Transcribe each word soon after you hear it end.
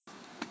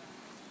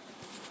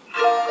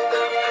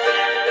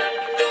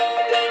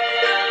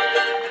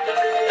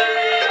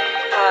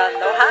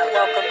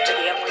welcome to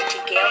the Emily T.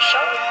 Gale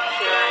Show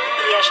here on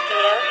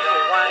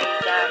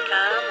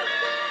ESPNHawaii.com.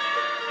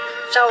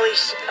 It's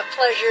always a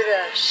pleasure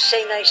to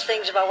say nice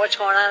things about what's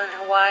going on in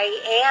Hawaii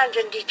and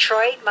in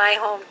Detroit, my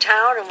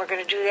hometown, and we're going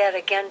to do that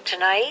again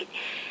tonight.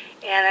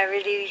 And I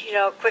really,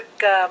 quick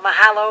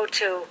mahalo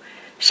to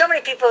so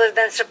many people that have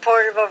been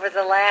supportive over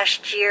the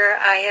last year.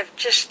 I have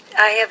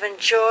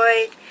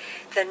enjoyed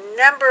the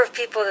number of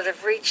people that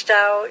have reached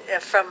out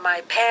from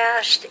my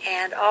past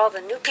and all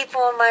the new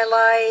people in my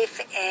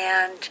life,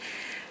 and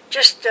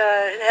just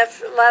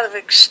have a lot of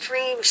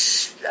extreme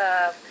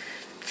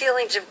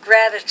feelings of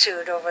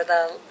gratitude over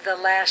the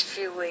last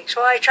few weeks.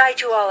 Well, I try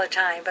to all the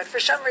time, but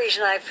for some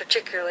reason I've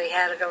particularly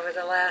had it over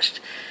the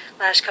last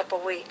couple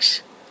of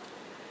weeks.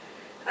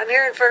 I'm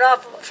hearing from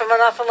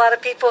an awful lot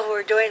of people who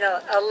are doing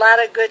a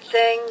lot of good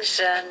things,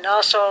 and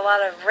also a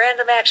lot of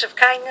random acts of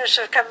kindness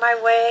have come my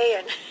way,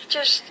 and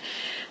just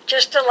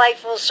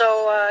delightful.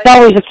 So it's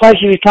always a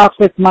pleasure to talk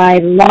with my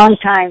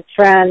longtime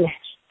friend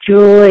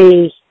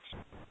Julie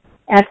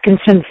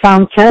Atkinson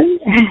Fountain,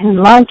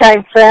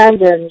 longtime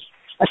friend and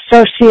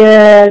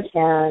associate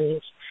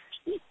and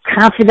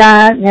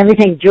confidant and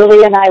everything.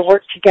 Julie and I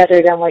worked together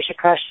at Emily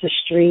across the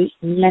street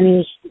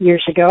many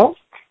years ago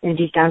in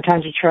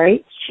downtown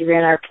Detroit. She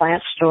ran our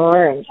plant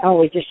store, and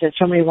we just had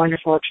so many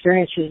wonderful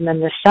experiences. And then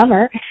this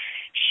summer,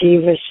 she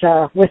was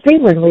with me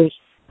when we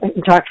went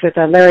and talked with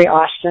Larry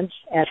Austin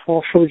at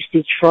Whole Foods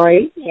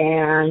Detroit,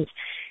 and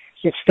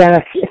it's been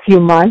a few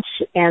months,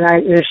 and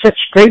there's such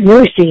great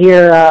news to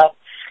hear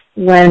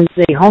when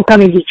the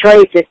Homecoming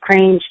Detroit that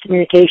Cranes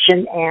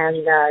Communication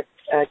and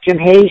Jim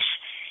Hayes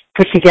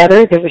put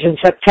together. That was in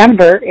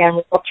September,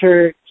 and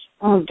Walter,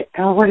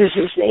 what is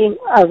his name?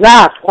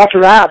 Walter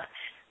Robb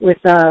with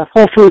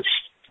Whole Foods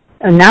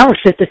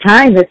announced at the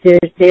time that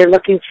they're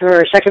looking for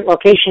a second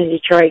location in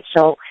Detroit.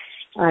 So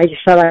I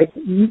just thought I'd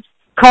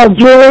call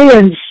Julie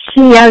and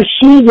see how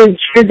she did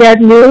hear that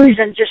news,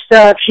 and just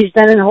if she's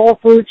been in Whole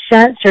Foods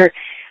since, or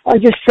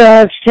just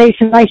say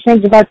some nice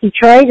things about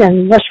Detroit,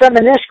 and let's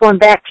reminisce going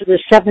back to the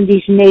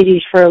 70s and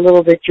 80s for a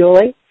little bit,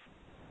 Julie.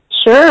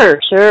 Sure.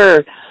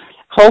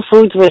 Whole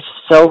Foods was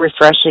so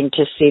refreshing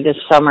to see this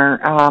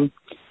summer,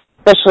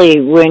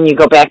 especially when you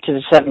go back to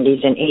the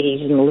 70s and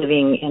 80s and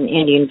living in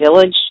Indian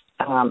Village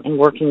and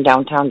working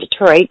downtown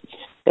Detroit.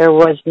 There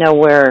was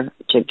nowhere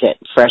to get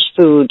fresh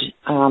food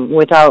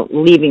without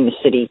leaving the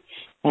city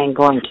and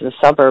going to the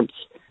suburbs.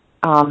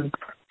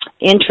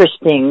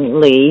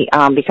 Interestingly,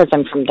 because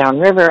I'm from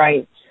downriver,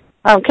 I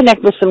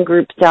connect with some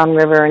groups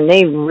downriver, and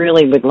they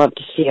really would love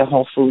to see a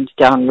Whole Foods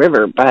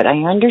downriver. But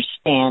I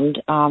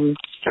understand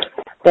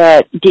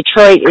that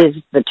Detroit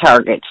is the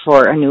target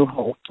for a new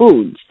Whole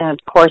Foods. And,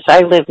 of course,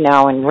 I live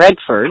now in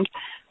Redford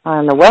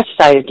on the west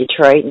side of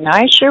Detroit, and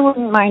I sure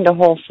wouldn't mind a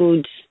Whole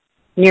Foods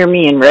near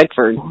me in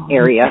Redford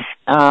area.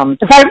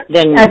 If I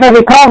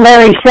recall,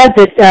 Larry said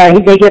that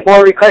they get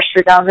more requests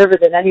for downriver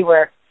than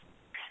anywhere.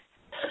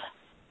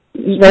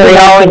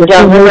 And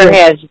downriver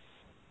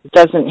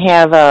doesn't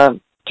have a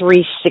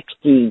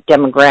 360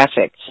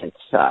 demographics.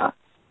 It's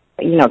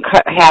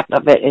half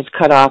of it is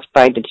cut off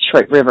by the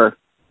Detroit River.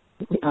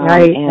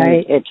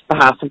 Right. It's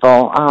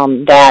possible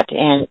that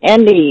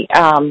and the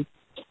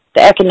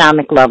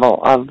economic level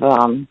of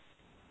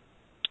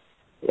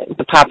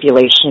the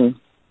population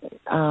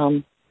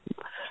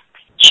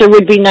sure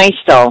would be nice,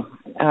 though.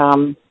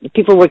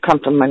 People would come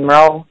from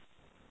Monroe,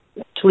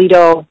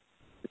 Toledo,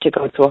 to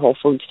go to a Whole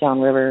Foods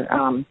downriver.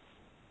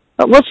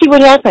 But we'll see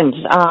what happens.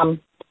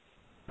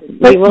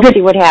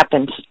 See what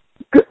happens.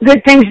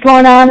 Good things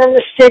going on in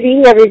the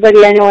city.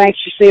 Everybody I know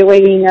anxiously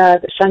awaiting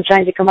the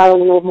sunshine to come out a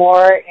little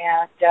more.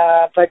 And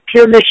but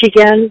Pure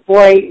Michigan,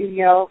 boy,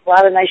 a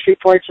lot of nice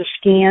reports of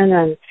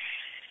skiing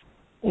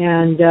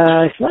and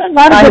a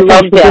lot of good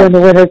things to do in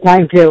the winter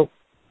time too.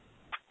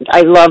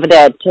 I love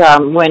that.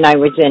 When I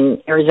was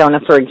in Arizona,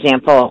 for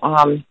example,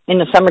 in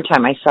the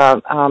summertime, I saw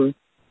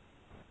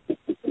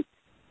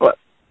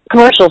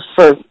commercials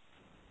for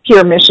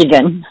Pure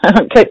Michigan.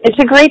 It's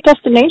a great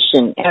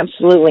destination,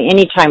 absolutely,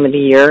 any time of the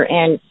year,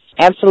 and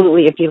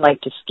absolutely if you like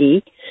to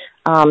ski.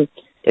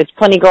 There's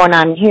plenty going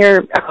on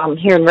here.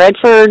 Here in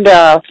Redford,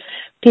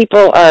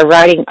 people are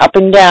riding up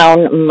and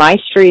down my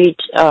street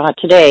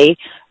today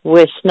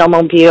with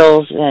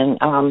snowmobiles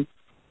and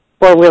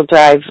four-wheel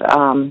drive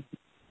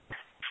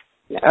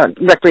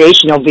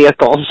recreational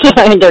vehicles.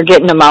 And they're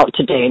getting them out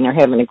today, and they're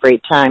having a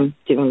great time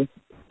doing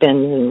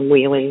spins and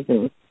wheelies,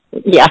 and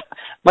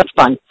much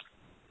fun.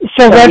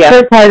 So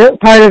that's part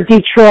of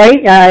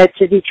Detroit.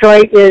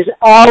 Detroit is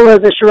all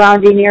of the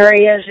surrounding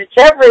areas. It's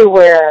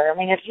everywhere. I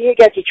mean, if you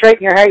get Detroit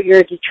in your heart, you're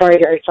a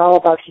Detroiter. It's all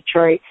about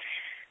Detroit.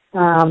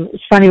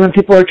 It's funny when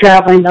people are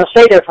traveling, they'll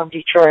say they're from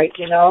Detroit,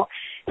 And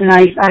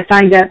I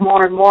find that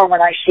more and more when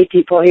I see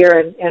people here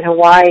in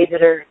Hawaii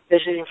that are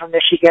visiting from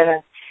Michigan.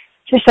 And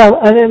just a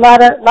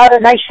lot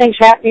of nice things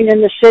happening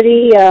in the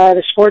city.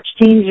 The sports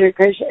teams are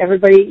great.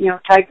 Everybody,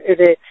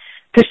 the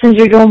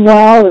Pistons are doing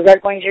well, the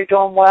Red Wings are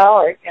doing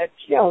well, or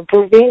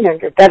improving, and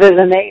they're better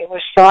than it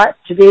was thought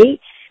to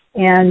be.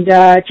 And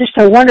just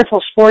a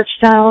wonderful sports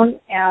town,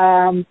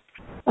 a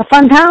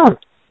fun town.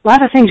 A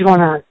lot of things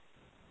going on.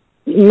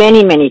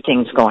 Many, many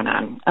things going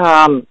on.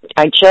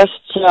 I just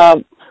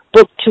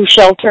booked 2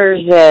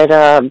 shelters at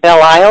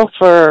Belle Isle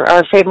for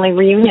our family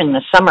reunion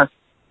this summer.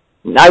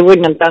 I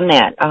wouldn't have done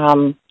that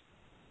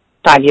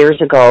 5 years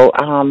ago.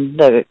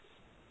 The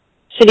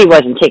city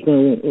wasn't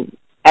taking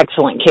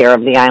excellent care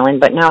of the island,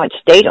 but now it's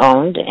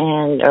state-owned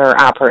and or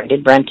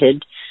operated,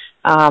 rented,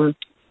 and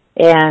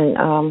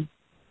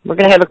we're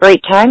going to have a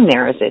great time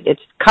there.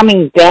 It's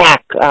coming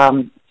back.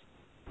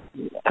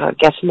 I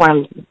guess one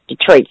of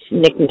Detroit's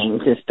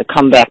nicknames is the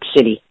comeback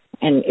city,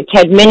 and it's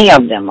had many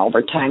of them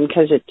over time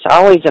because it's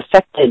always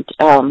affected,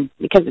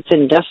 because it's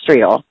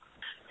industrial,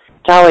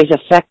 it's always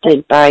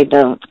affected by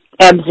the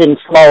ebbs and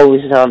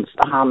flows of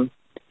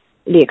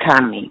the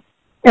economy.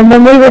 And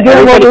when we were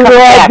doing what we were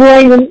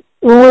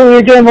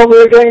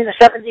doing in the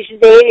 70s and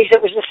the 80s,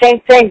 it was the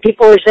same thing.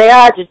 People would say,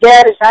 it's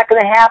dead, it's not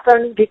going to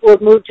happen. People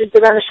would move to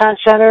the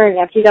Renaissance Center and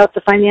emptied out the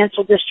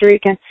financial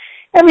district, and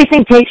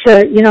everything takes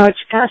it's a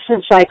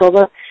constant cycle.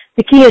 The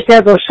key is to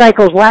have those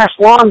cycles last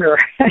longer,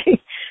 I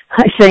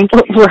think.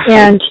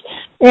 Right.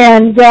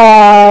 And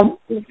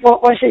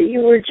what was it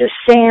you were just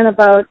saying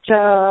about,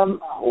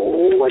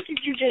 what did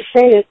you just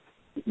say that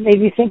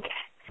made me think?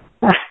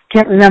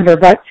 Can't remember,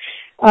 but...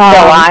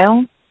 Belle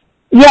Isle?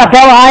 Yeah,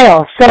 Belle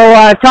Isle. So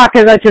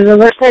talking about to the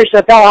listeners,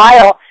 Belle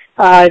Isle,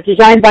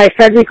 designed by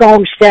Frederick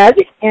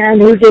Olmsted,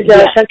 and who did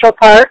Central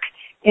Park.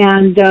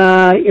 And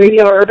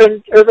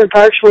urban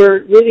parks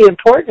were really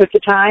important at the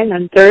time,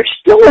 and they're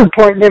still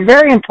important. They're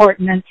very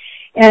important.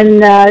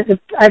 And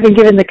I've been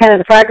given the kind of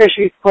the progress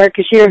report,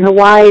 because here in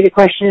Hawaii, the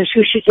question is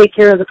who should take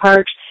care of the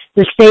parks,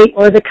 the state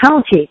or the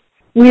county.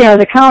 We are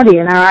the county,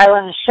 and our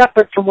island is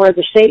separate from where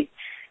the state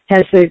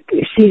has the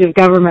seat of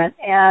government.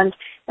 And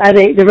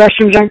the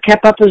restrooms aren't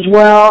kept up as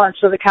well, and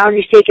so the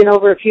county's taken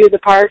over a few of the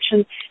parks.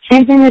 And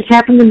same thing that's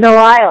happened in Belle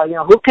Isle.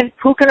 Who can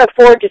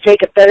afford to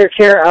take a better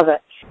care of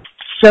it?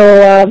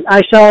 So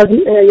I saw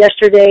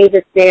yesterday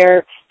that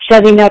they're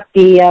setting up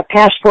the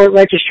passport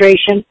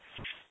registration.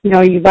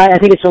 You buy. I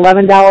think it's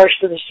 $11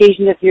 for the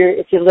season if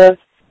you live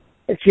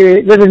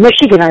in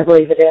Michigan, I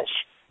believe it is.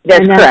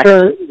 That's correct.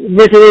 For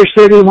visitors,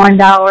 $31, and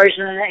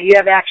then you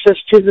have access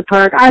to the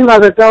park. I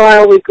love it. Belle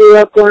Isle. We grew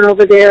up going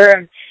over there,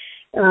 and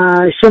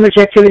so much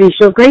activity.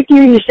 So great to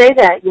hear you say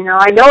that.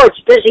 I know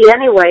it's busy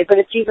anyway, but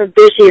it's even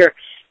busier.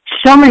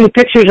 So many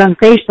pictures on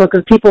Facebook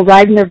of people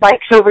riding their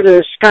bikes over to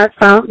the Scott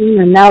Fountain,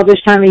 and now this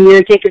time of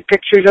year taking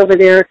pictures over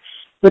there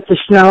with the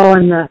snow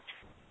and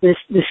the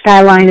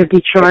skyline of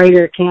Detroit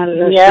or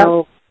Canada. Yeah.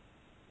 So,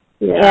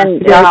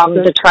 and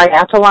the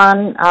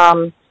triathlon,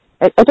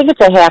 I think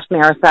it's a half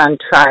marathon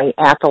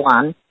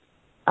triathlon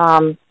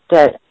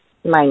that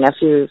my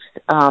nephews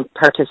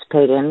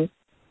participate in,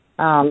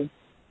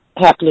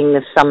 happening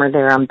this summer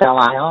there on Belle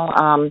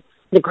Isle.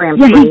 The Grand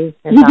Prix.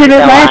 He did it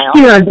last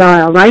year on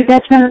Belle Isle, right?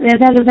 That event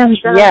has been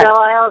on Belle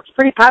Isle. It's a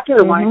pretty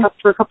popular one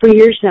for a couple of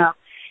years now.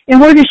 And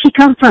where does he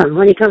come from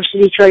when he comes to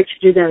Detroit to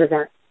do that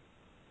event?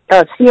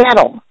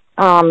 Seattle.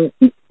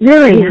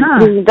 Really?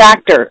 He's a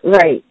doctor,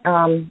 right?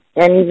 And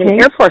he's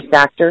an Air Force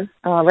doctor.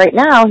 Right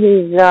now,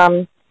 he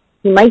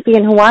might be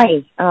in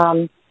Hawaii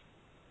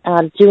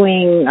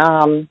doing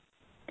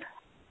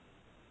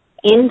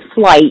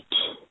in-flight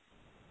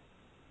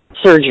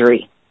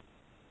surgery.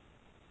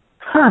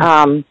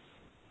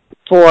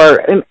 For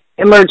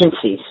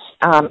emergencies,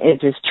 is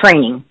his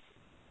training.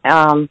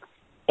 And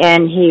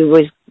he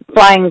was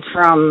flying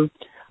from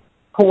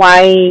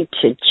Hawaii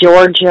to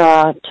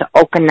Georgia to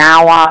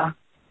Okinawa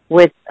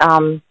with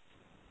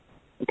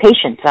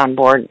patients on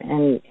board,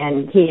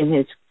 and he and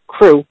his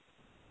crew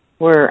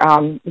were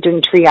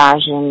doing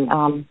triage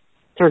and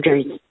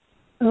surgeries.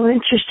 Oh,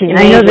 interesting. Amazing.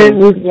 I know that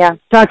we've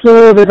talked a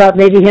little bit about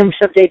maybe him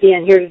someday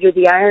being here to do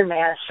the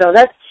Ironman, so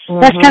that's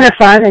kind of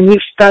fun, and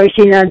you've probably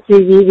seen on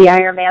TV the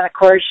Ironman, of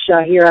course,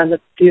 here on the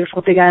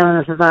beautiful Big Island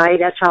of Hawaii.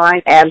 That's how I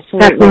got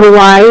to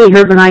Hawaii.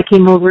 Herb and I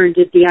came over and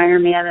did the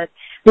Ironman.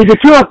 We did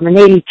 2 of them in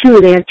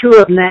 '82. They had 2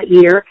 of them that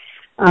year,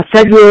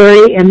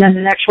 February, and then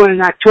the next one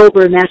in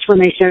October, and that's when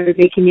they started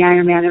making the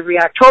Ironman every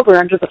October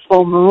under the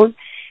full moon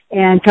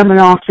and coming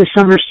off the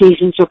summer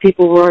season, so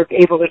people were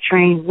able to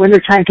train.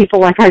 Wintertime people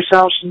like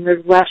ourselves in the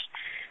Midwest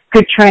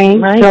could train.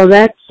 Right. So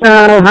that's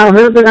how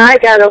Herb and I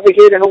got over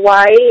here to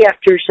Hawaii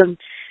after some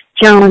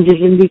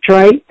challenges in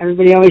Detroit.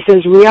 Everybody always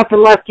says we up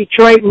and left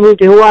Detroit and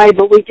moved to Hawaii,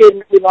 but we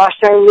didn't. We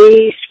lost our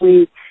lease.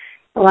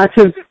 Lots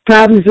of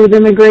problems with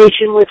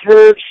immigration with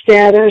Herb's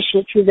status,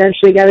 which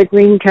eventually got a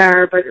green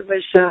card, but it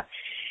was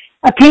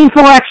a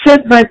painful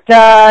exit. But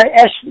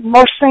as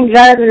most things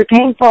are that are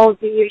painful,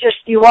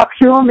 you walk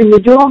through them and you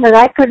do them, and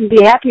I couldn't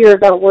be happier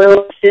about where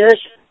it is.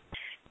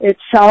 It's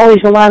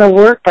always a lot of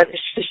work, but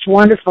it's just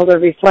wonderful to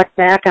reflect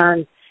back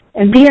on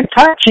and be in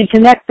touch and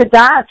connect the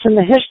dots and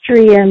the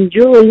history. And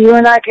Julie, you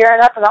and I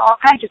pairing up, and all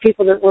kinds of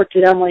people that worked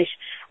at Emily's,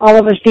 all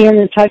of us being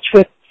in touch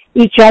with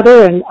each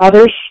other and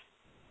others.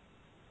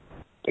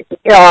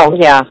 Oh,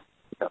 yeah.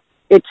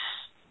 It's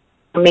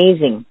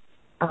amazing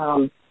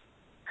because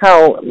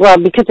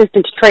it's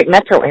the Detroit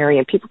metro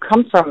area, people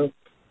come from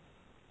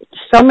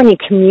so many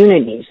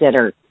communities that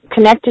are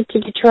connected to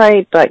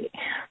Detroit, but,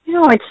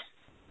 it's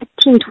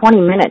 15,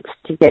 20 minutes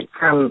to get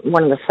from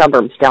one of the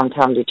suburbs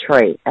downtown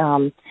Detroit.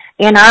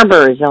 Ann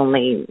Arbor is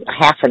only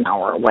half an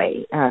hour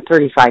away,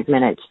 35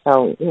 minutes.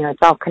 So, it's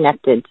all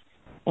connected,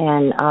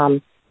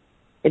 and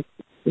it's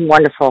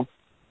wonderful.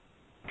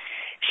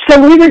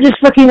 So we were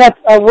just looking up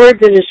a word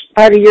that is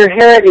part of your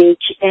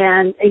heritage,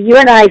 and you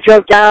and I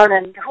drove down,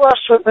 and who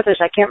else was with us?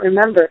 I can't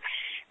remember.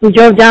 We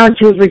drove down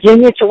to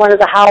Virginia to one of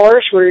the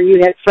Howers where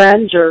you had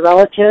friends or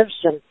relatives,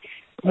 and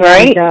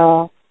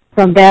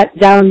from that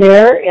down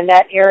there in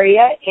that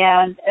area,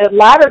 and a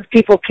lot of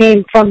people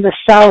came from the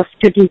South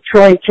to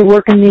Detroit to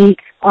work in the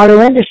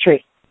auto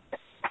industry.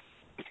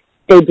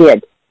 They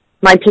did.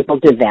 My people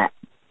did that.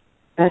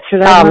 That's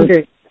what I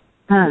wondered.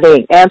 Huh.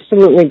 They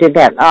absolutely did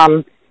that.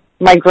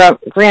 My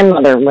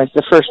grandmother was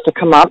the first to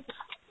come up,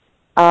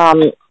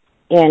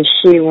 and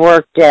she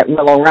worked at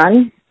Willow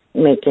Run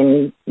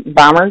making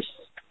bombers.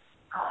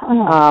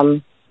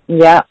 Oh.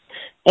 Yeah.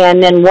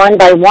 And then one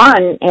by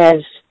one,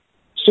 as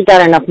she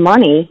got enough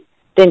money,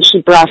 then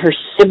she brought her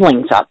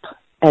siblings up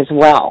as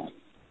well.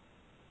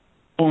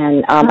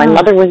 And my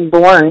mother was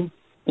born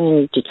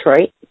in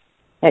Detroit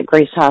at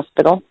Grace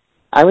Hospital.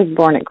 I was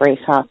born at Grace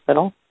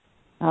Hospital.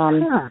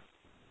 Yeah,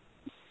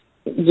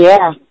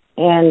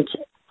 and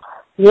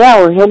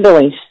we're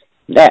hillbillies.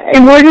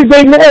 And where did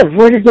they live?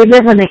 Where did they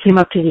live when they came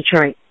up to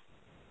Detroit?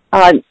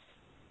 I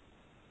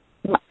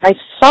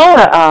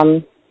saw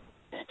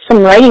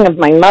some writing of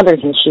my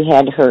mother's, and she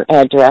had her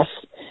address.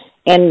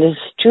 And the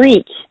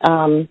street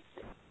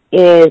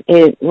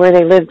where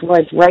they lived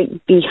was right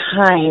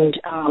behind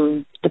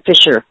the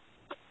Fisher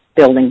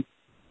building,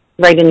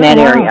 right in that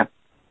area.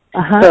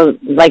 Uh-huh. So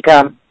like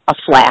a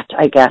flat,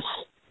 I guess.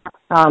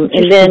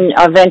 And then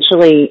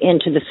eventually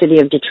into the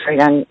city of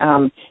Detroit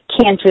on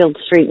Canfield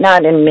Street,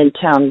 not in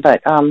Midtown,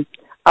 but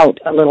out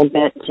a little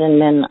bit. And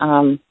then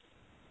on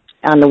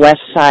the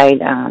west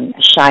side on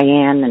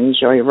Cheyenne and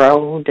Joy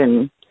Road.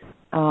 And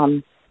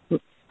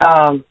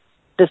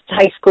the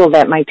high school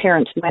that my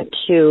parents went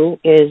to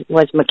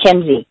was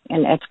Mackenzie,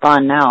 and it's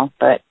gone now.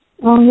 But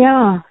oh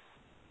yeah.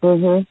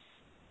 Mhm.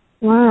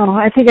 Wow,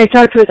 I think I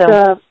talked with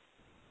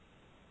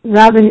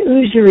Robin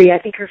Usery. I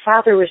think her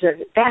father was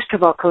a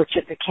basketball coach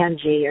at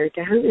Mackenzie, and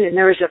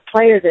there was a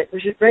player that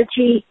was it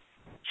Reggie,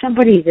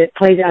 somebody that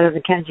played out of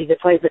Mackenzie that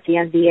played with the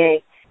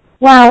NBA.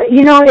 Wow,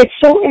 it's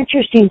so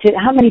interesting to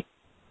how many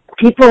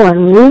people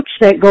and roots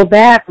that go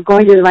back. We're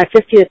going to my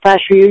 50th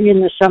class reunion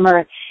this summer.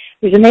 It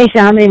was amazing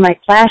how many of my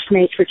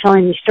classmates were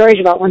telling me stories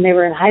about when they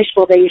were in high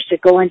school. They used to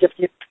go into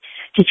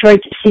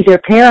Detroit to see their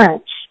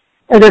parents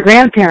or their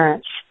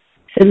grandparents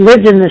that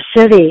lived in the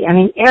city. I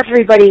mean,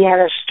 everybody had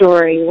a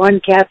story. One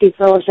Kathy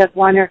Phillips had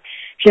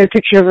she had a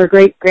picture of her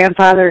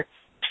great-grandfather in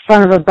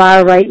front of a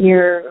bar right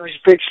near, it was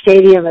Bridge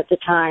Stadium at the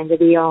time that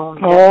he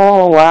owned.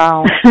 Oh,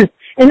 wow.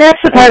 And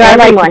that's the part I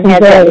like. Everyone has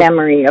that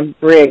memory of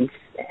Briggs.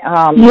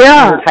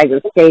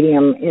 Tiger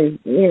Stadium is,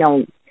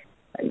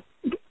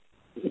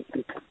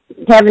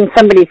 having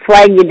somebody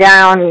flag you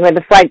down with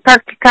a flag,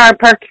 park your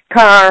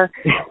car,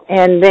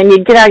 and then you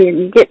get out,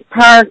 you get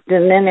parked,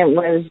 and then it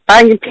was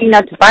buy your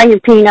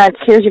peanuts,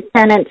 here's your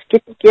pennants,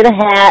 get a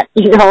hat,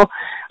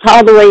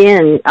 all the way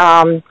in,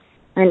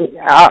 and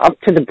up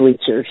to the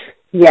bleachers.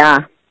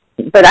 Yeah.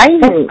 But I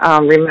even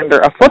remember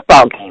a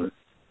football game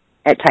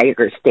at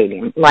Tiger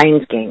Stadium,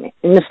 Lions game,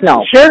 in the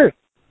snow. Sure.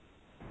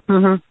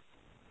 Mm-hmm.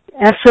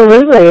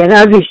 Absolutely, and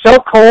that would be so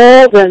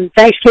cold, and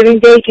Thanksgiving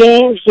Day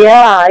games,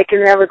 I can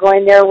remember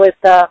going there with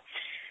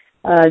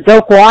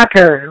Doak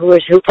Walker, who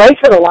played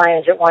for the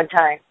Lions at one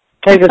time.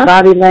 Played with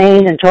Bobby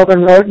Lane and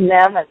Tobin Rote and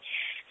them, and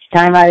it's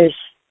time I was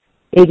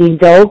eating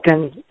dope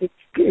and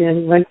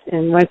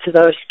went to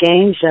those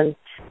games, and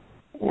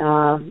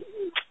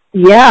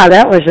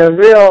that was a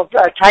real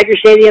Tiger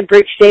Stadium,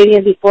 Bridge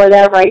Stadium before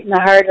that, right in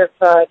the heart of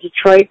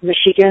Detroit,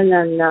 Michigan,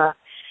 and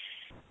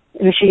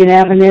Michigan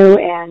Avenue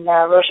and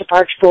Rosa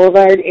Parks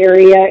Boulevard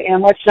area.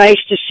 And what's nice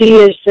to see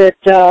is that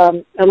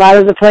a lot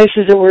of the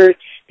places that were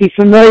the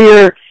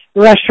familiar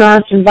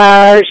restaurants and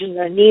bars and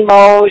the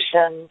Nemo's,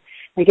 and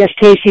I guess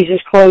Casey's is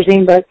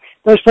closing, but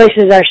those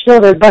places are still,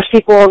 they bus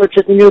people over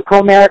to the new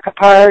Comerica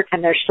Park,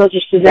 and they're still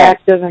just as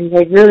active, and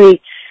they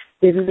really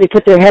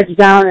put their heads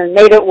down and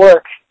made it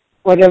work.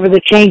 Whatever the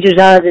changes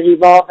are that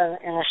evolve in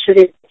a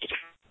city,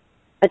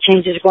 that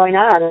change is going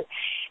on.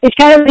 It's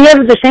kind of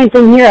the same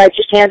thing here. I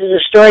just handed a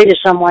story to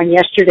someone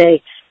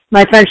yesterday.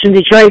 My friends from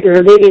Detroit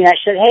were leaving. I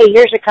said, hey,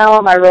 here's a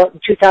column I wrote in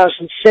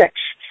 2006.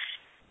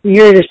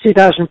 Here it is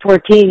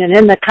 2014. And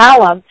in the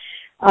column,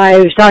 I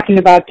was talking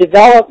about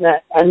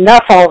development.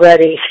 Enough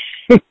already.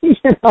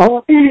 So,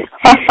 as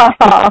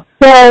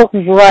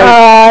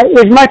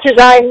much as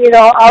I'm,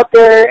 out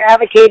there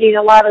advocating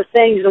a lot of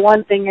things, the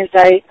one thing is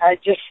I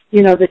just,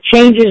 the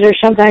changes are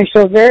sometimes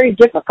so very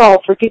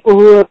difficult for people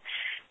who have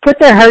put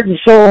their heart and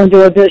soul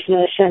into a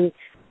business, and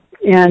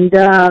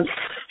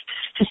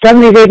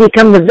suddenly they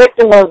become the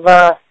victim of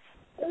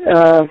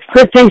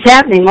good things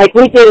happening, like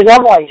we did at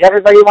Emily's.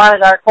 Everybody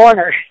wanted our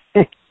corner.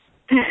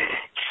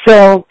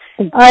 So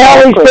I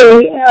always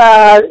say,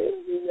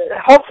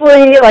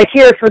 hopefully, like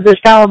here for this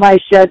column, I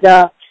said,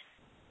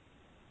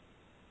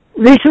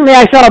 recently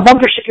I saw a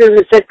bumper sticker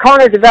that said,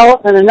 corner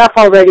development enough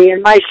already,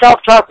 and my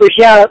self-talk was,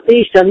 yeah, at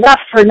least enough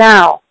for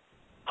now.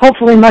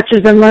 Hopefully much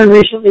has been learned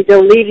recently to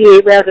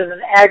alleviate rather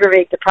than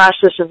aggravate the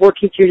process of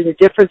working through the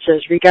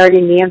differences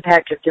regarding the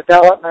impact of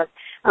development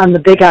on the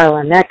Big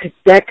Island.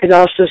 That could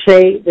also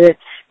say the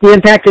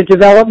impact of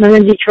development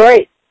in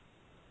Detroit.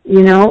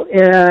 You know,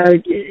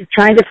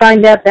 trying to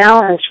find that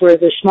balance where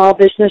the small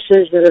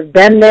businesses that have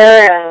been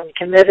there and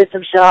committed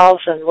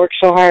themselves and worked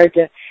so hard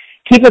to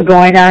keep it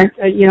going aren't,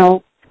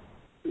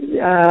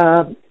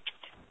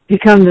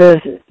 become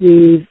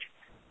the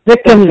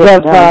victims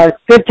of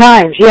good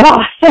times. Yeah,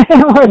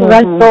 where the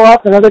rents go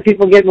up and other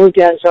people get moved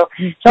in. So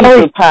it's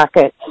always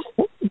pockets.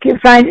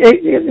 Find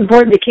it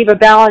important to keep a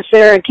balance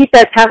there and keep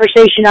that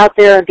conversation out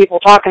there and people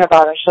talking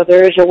about it. So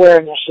there is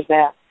awareness of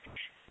that.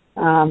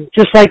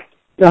 Just like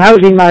the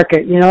housing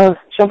market,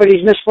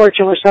 somebody's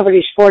misfortune was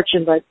somebody's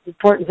fortune, but the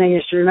important thing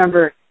is to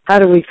remember, how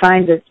do we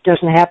find that it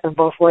doesn't happen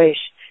both ways,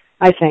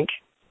 I think,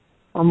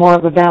 or more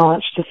of a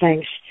balance to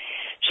things.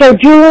 So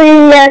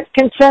Julie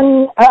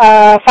Atkinson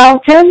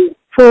Fountain,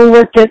 who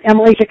worked at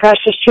Emily's across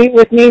the street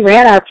with me,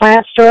 ran our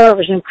plant store. It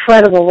was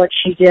incredible what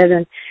she did,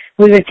 and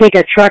we would take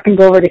a truck and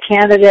go over to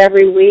Canada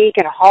every week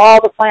and haul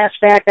the plants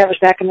back. That was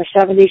back in the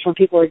 70s when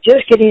people were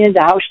just getting into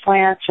house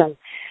plants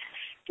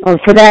or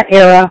for that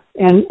era,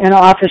 and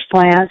office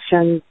plants.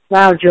 And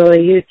wow,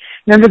 Julie, you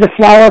remember the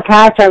flower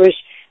pots? I was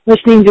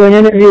listening to an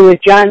interview with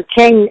John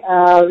King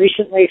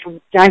recently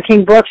from John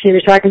King Books. He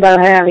was talking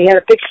about how he had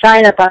a big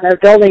sign up on their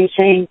building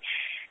saying,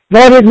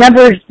 voted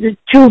number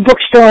 2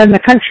 bookstore in the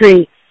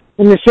country,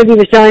 and the city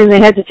was telling them they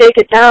had to take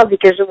it down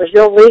because it was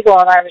illegal.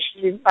 And I was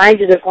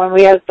reminded of when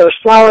we had those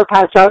flower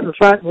pots out in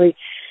front,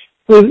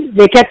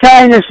 they kept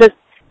telling us that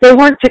they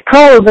weren't to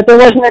code, but there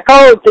wasn't a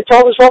code that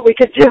told us what we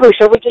could do,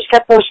 so we just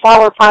kept those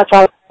flower pots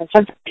out, and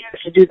sometimes you have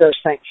to do those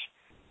things.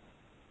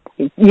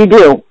 You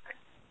do.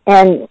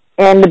 And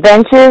the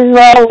benches,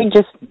 well, we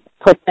just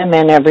put them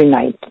in every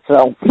night,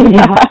 so.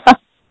 Yeah.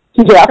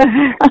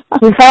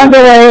 We found a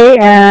way,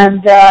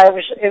 and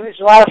it was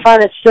a lot of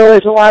fun. It still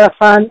is a lot of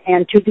fun,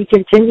 and to be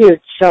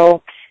continued.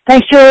 So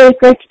thanks, Julie.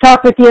 Great to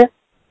talk with you.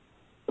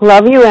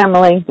 Love you,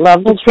 Emily.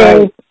 Love the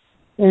show.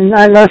 And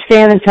I love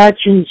staying in touch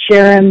and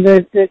sharing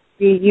the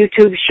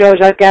YouTube shows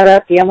I've got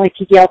up, the Emily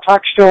T. Gale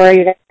Talk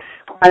Story,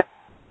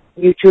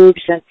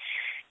 YouTubes, and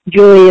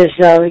Julie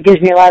gives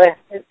me a lot of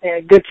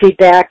good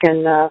feedback,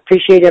 and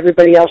appreciate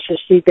everybody else's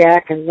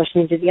feedback and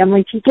listening to the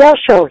Emily T. Gale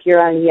Show here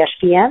on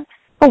ESPN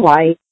Hawaii.